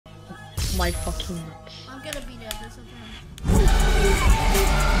my fucking nuts. I'm gonna be there. This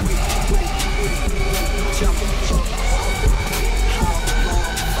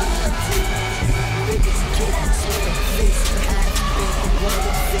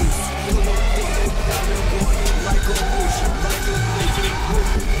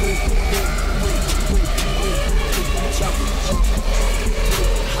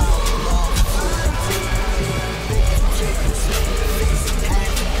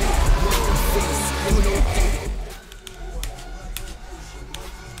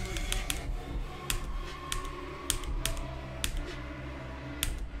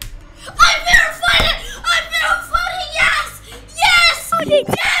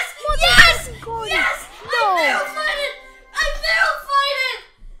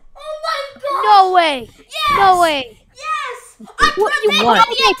No way. Yes! No way. Yes! I predicted the What?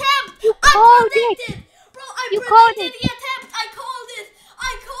 attempt! You I called predicted! it. Bro, I You called predicted it. the attempt! I called it!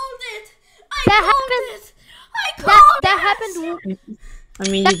 I called it! I That called happened- it! I called That it! happened. I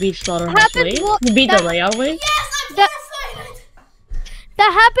mean, you beat Slaughterhouse happened Way. wo- You beat the that- layout way. Yes, I'm That- verified!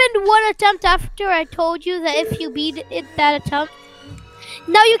 That happened one attempt after I told you that if you beat it that attempt.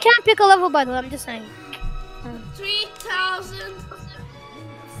 Now you can't pick a level, by the way. I'm just saying. 3,000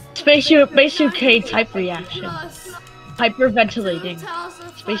 Spaceship K type reaction. plus Hyperventilating.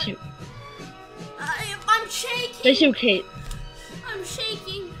 2,000. Spaceship. I'm shaking. Spaceship K. I'm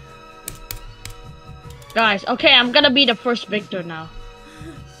shaking. Guys, okay, I'm gonna be the first victor now.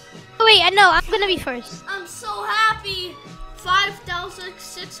 Oh, wait, no, I'm gonna be first. I'm so happy.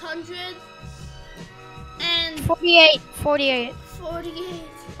 5,600 and 48. 48. 48.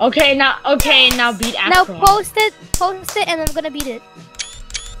 Okay, now beat Akron. Now post it, and I'm gonna beat it.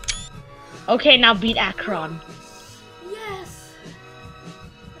 Okay, now beat Akron. Yes.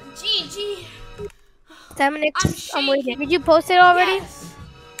 GG. 10 minutes. I'm waiting. shaking. Did you post it already? Yes.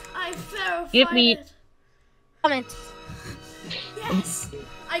 I verified Give me- it. Comment. Yes.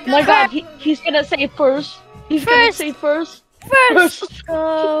 I got Oh my god, it. he's gonna say first. He's gonna say first. First. Let's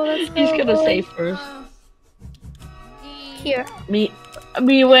go. He's gonna say first. Here. Me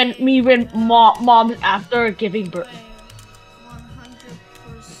when moms after giving birth.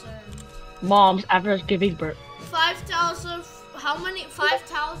 100%. Moms after giving birth. 5,000. How many?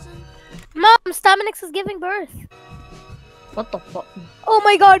 5,000? Mom, Staminix is giving birth. What the fuck? Oh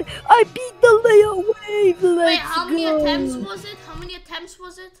my god, I beat the layout wave. Wait, how many attempts was it? How many attempts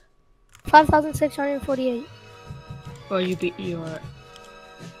was it? 5,648. Oh, you beat your.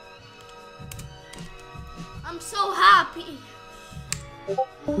 I'm so happy.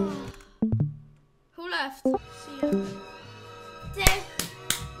 Who left? See ya.